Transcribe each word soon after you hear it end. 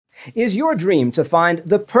Is your dream to find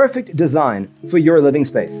the perfect design for your living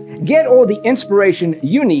space? Get all the inspiration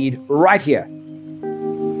you need right here.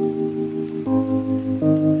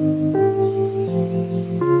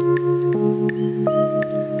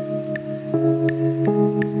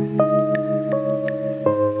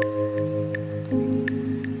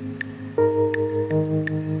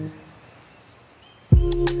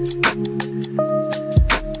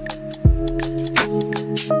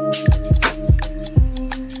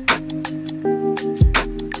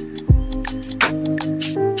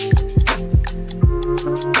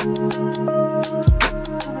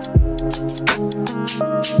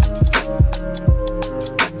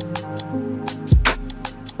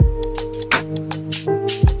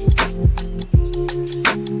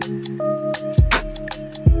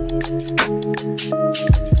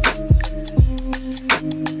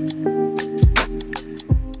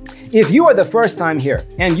 If you are the first time here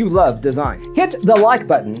and you love design, hit the like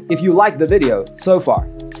button if you like the video so far.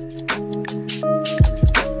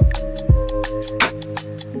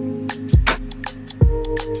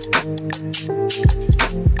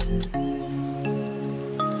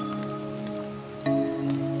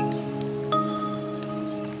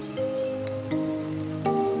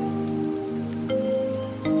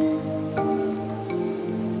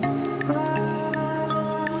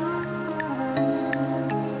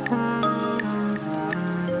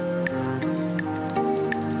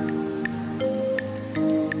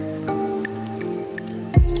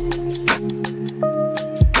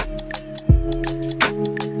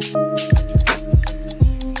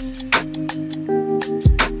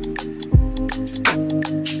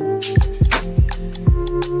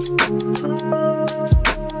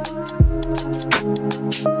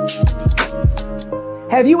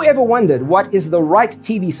 Have you ever wondered what is the right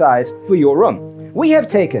TV size for your room? We have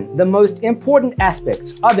taken the most important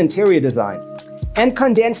aspects of interior design and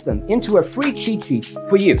condensed them into a free cheat sheet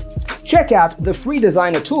for you. Check out the free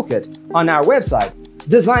designer toolkit on our website,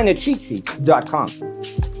 designercheatsheet.com.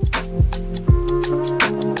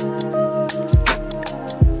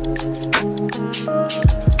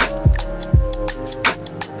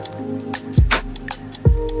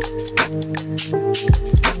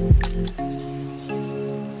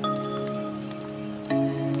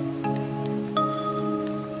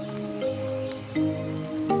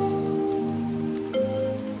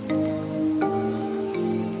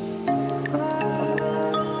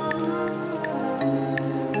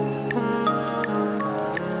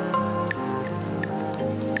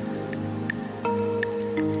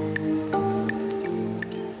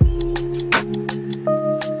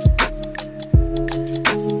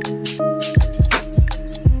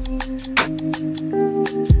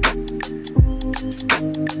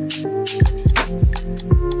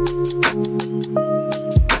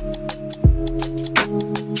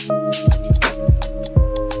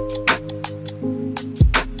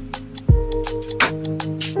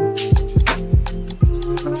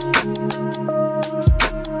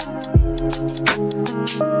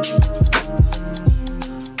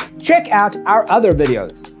 Check out our other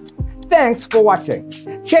videos. Thanks for watching.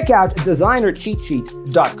 Check out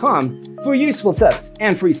designercheatsheet.com for useful tips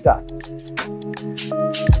and free stuff.